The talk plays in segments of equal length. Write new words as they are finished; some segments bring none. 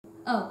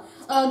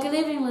Good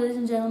evening, ladies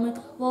and gentlemen.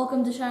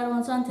 Welcome to Shadow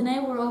and Sun. Today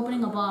we're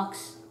opening a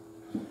box.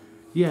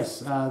 Yes,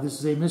 this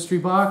is a mystery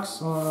box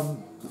to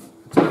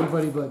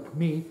everybody but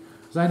me,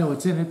 because I know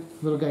what's in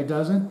it. Little guy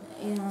doesn't.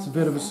 Yeah, It's a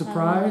bit of a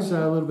surprise,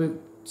 a little bit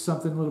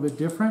something a little bit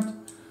different.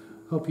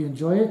 Hope you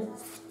enjoy it.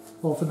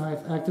 Wolf and knife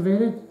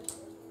activated.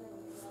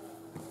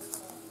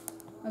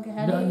 Okay,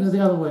 how do you No, the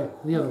other way.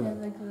 The other okay, way.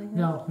 like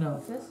No.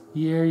 like this?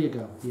 There you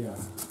go. Yeah.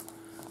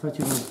 Thought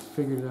you would have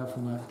figured it out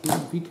from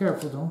that. Be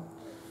careful, don't.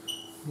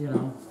 You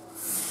know.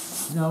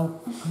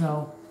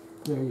 No.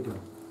 There you go.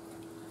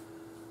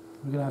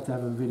 We're gonna have to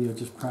have a video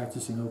just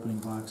practicing opening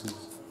boxes.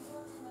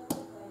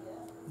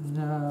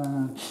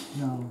 No.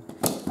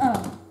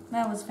 Oh,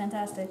 that was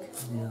fantastic.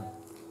 Yeah.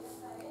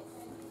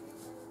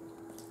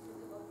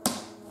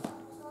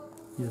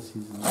 Yes,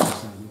 he's on the other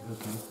side.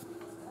 Okay.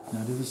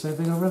 Now do the same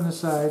thing over on this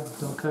side.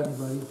 Don't cut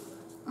anybody.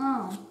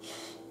 Oh.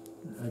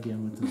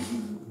 Again with the.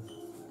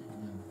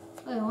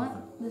 Wait,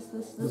 what? This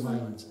The one?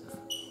 violence.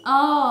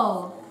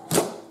 Oh.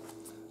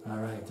 All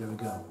right, there we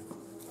go.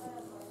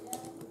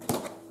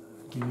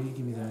 Give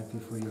me that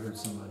before you hurt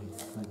somebody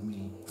like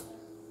me.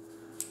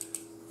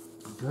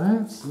 Okay,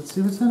 let's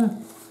see what's in it.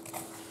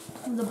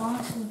 The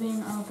box is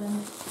being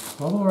opened.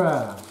 Bubble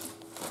wrap.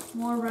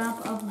 More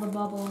wrap of the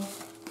bubble.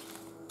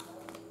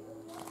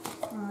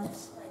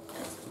 Nice.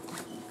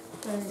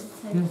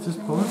 Yeah, just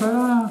pull it right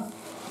on out.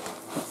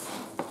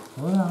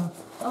 Pull it out.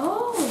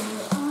 Oh,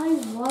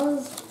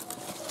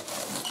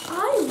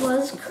 I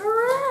was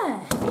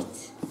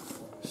correct.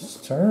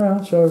 Just turn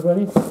around, show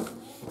everybody.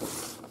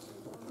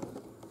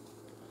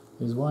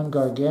 There's one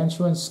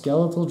gargantuan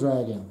skeletal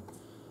dragon.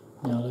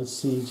 Now let's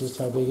see just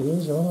how big it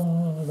is.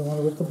 Oh, I don't want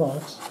to rip the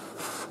box.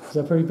 Is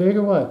that pretty big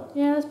or what?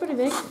 Yeah, that's pretty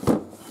big.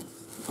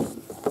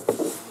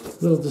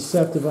 A little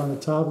deceptive on the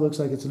top. Looks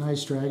like it's an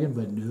ice dragon,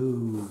 but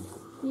no.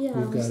 Yeah,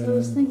 We've I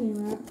was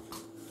thinking that.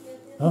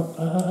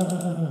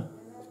 Oh,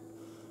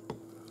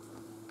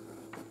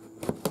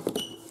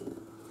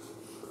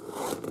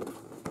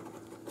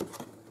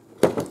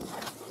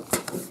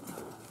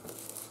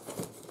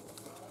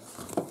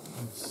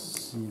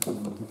 Let's see if we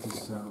can get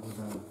this out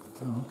without.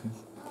 Oh, okay.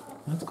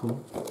 That's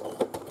cool.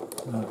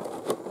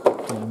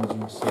 Not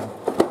damaging, so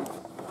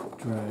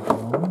drag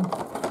on.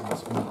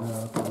 Let's move that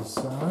out to the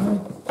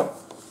side.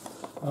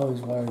 Oh,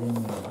 he's wired in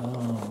there.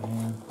 Oh,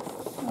 man.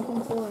 I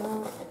can pull it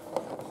out.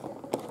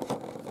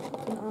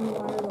 I can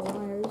unwire the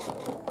wires.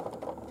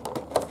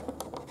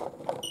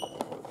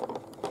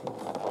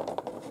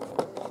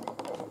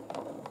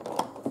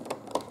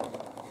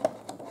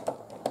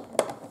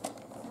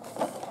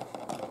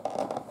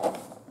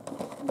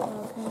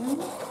 Okay.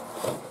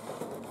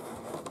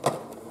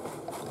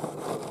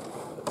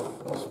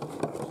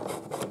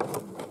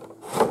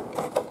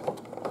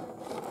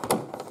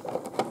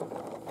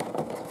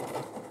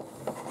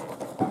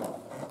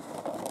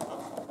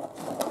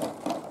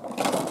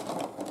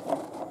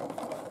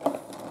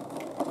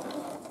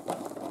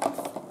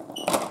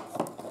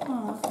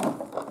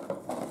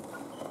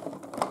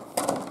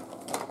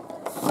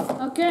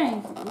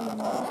 Okay.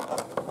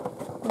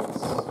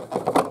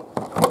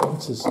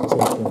 Let's just take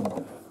him.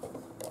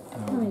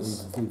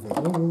 Nice. Leave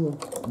that. Whoa.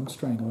 Don't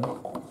strangle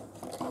it.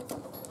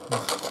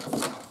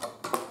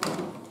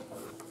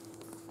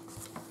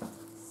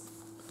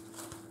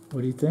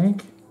 What do you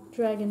think?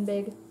 Dragon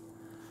big.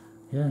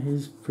 Yeah,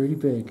 he's pretty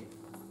big.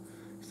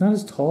 He's not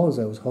as tall as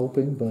I was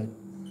hoping, but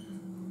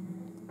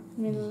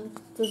I mean,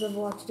 does it have a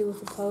lot to do with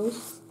the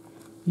pose?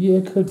 yeah,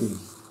 it could be.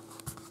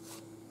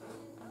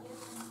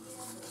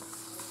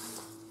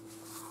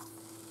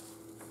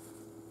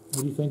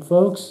 What do you think,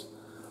 folks?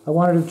 I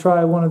wanted to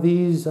try one of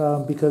these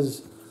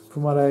because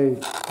from what I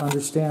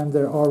understand,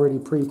 they're already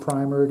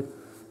pre-primered,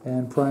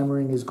 and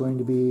primering is going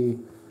to be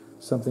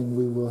something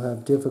we will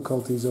have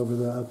difficulties over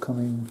the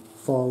upcoming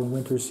fall and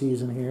winter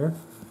season here.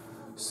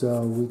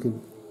 So we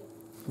could,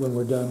 when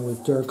we're done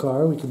with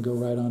Durkar, we can go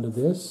right onto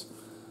this.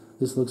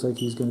 This looks like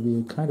he's going to be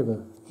a kind of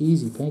a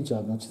easy paint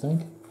job, don't you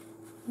think?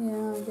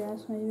 Yeah, I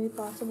guess, maybe,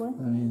 possibly.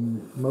 I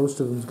mean, most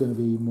of them's going to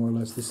be more or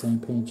less the same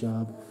paint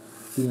job.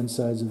 The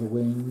insides of the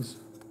wings.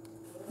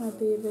 Might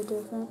be a bit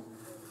different.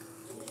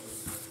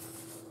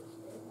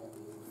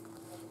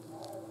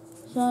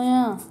 So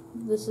yeah,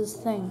 this is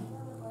the thing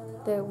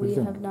that we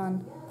have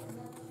done.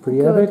 Pretty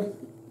Good. epic?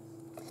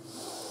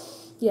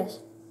 Yes.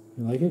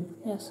 You like it?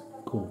 Yes.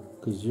 Cool,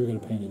 because you're going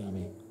to paint it on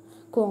me.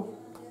 Cool.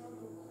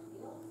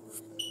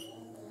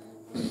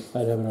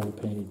 I'd have it already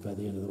painted by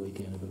the end of the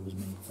weekend if it was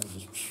me. I'd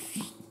just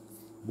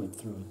whip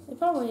through it. It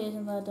probably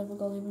isn't that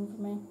difficult even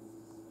for me.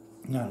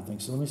 No, I don't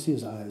think so. Let me see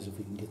his eyes if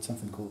we can get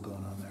something cool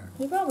going on there.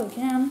 You probably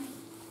can.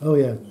 Oh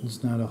yeah,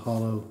 it's not a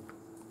hollow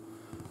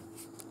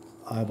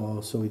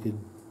eyeball, so we could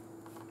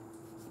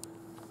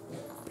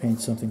paint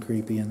something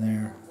creepy in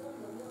there.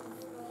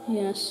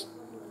 Yes.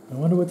 I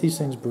wonder what these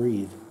things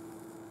breathe.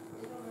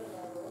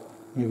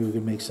 Maybe we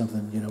could make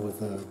something, you know,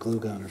 with a glue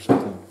gun or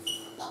something.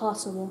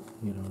 Possible.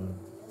 You know,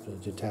 a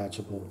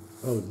detachable.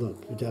 Oh,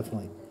 look, you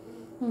definitely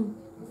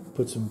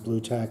put some blue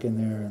tack in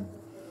there, and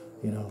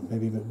you know,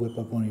 maybe whip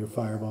up one of your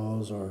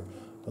fireballs or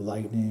the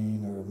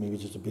lightning, or maybe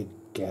just a big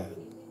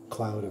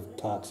cloud of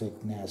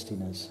toxic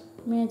nastiness.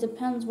 I mean, it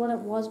depends what it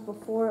was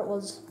before it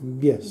was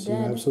Yes,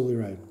 dead. you're absolutely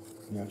right.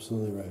 You're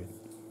absolutely right.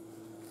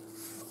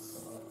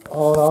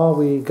 All in all,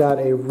 we got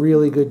a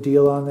really good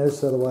deal on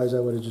this. Otherwise, I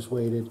would have just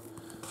waited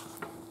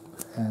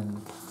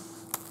and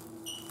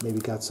maybe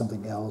got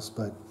something else.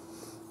 But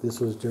this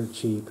was dirt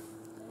cheap.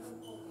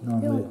 I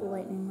feel like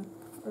lightning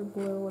or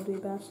blue would be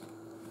best.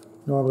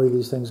 Normally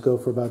these things go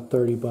for about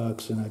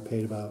 $30, and I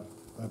paid about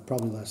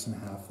probably less than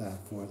half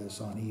that for this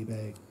on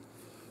eBay.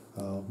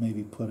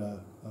 Maybe put a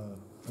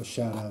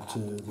shout out to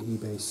the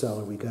eBay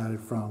seller we got it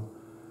from,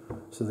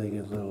 so they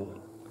get little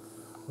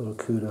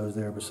kudos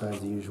there besides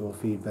the usual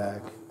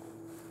feedback.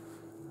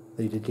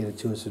 They did get it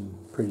to us in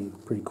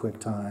pretty quick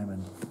time,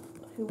 and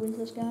Who was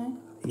this guy?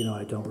 you know,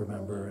 I don't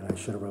remember, and I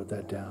should have wrote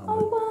that down.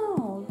 Oh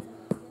wow!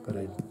 But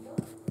I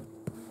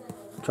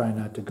try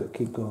not to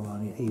keep going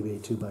on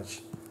eBay too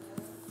much.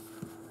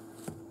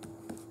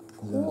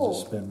 Then I'll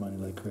just spend money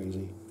like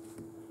crazy.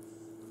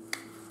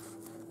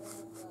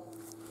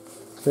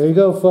 There you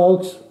go,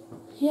 folks.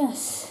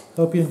 Yes.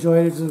 Hope you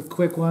enjoyed it. It's a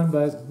quick one,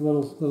 but a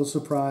little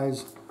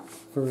surprise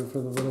for the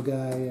little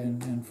guy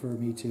and for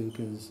me too,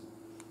 because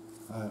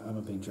I'm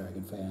a big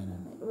Dragon fan.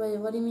 And Wait,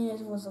 what do you mean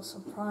it was a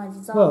surprise?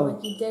 It's not Well,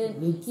 like you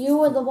didn't. You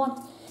were the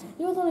one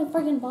who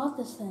freaking bought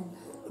this thing.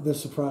 the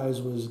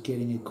surprise was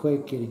getting it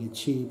quick, getting it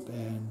cheap,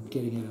 and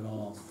getting it at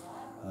all.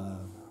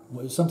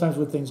 Sometimes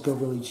when things go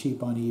really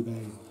cheap on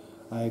eBay,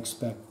 I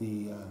expect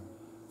the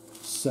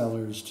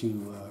sellers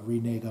to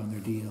renege on their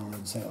deal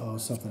and say, "Oh,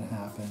 something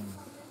happened."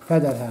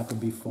 Had that happen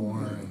before,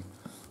 and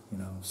you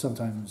know,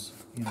 sometimes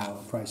a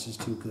price is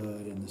too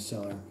good and the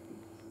seller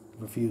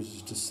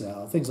refuses to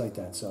sell, things like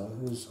that. So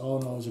it was all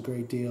in all, it was a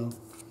great deal,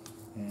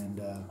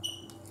 and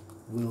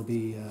we'll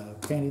be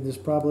painting this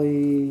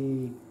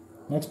probably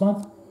next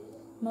month.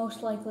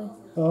 Most likely.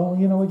 Oh,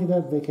 you know what? You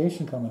got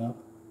vacation coming up.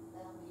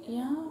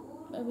 Yeah,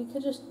 we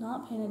could just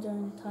not paint it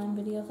during the time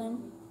video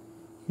thing.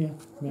 Yeah.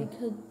 We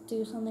could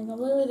do something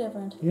completely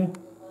different. Yeah,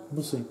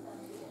 we'll see.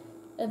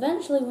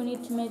 Eventually, we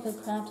need to make a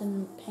craft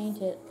and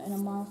paint it in a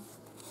month.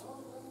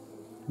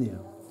 Yeah.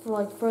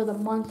 For the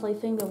monthly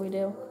thing that we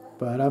do.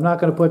 But I'm not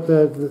going to put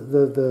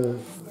the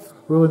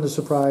ruin the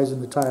surprise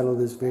in the title of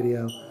this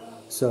video,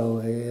 so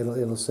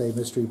it'll say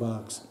mystery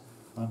box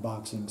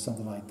unboxing,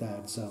 something like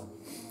that. So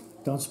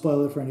don't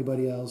spoil it for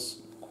anybody else.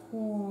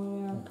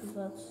 Cool, yeah, because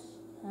that's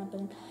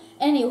happening.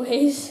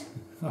 Anyways.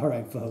 All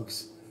right,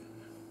 folks.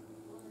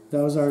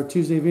 That was our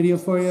Tuesday video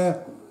for you.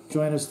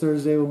 Join us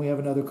Thursday when we have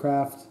another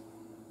craft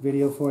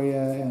video for you,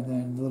 and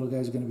then the little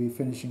guy's going to be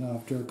finishing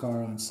off Dirt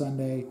Car on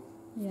Sunday.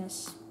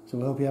 Yes. So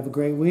we hope you have a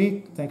great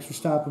week. Thanks for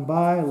stopping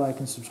by. Like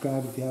and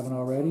subscribe if you haven't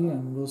already,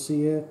 and we'll see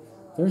you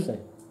Thursday.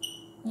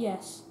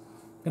 Yes.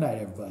 Good night,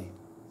 everybody.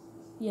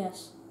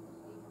 Yes.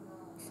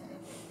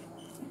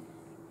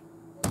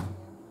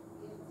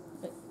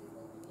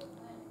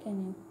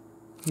 Can you?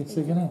 Yeah,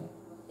 say good night.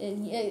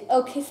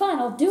 Okay, fine,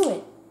 I'll do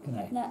it. Good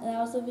night. That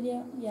was the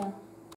video? Yeah.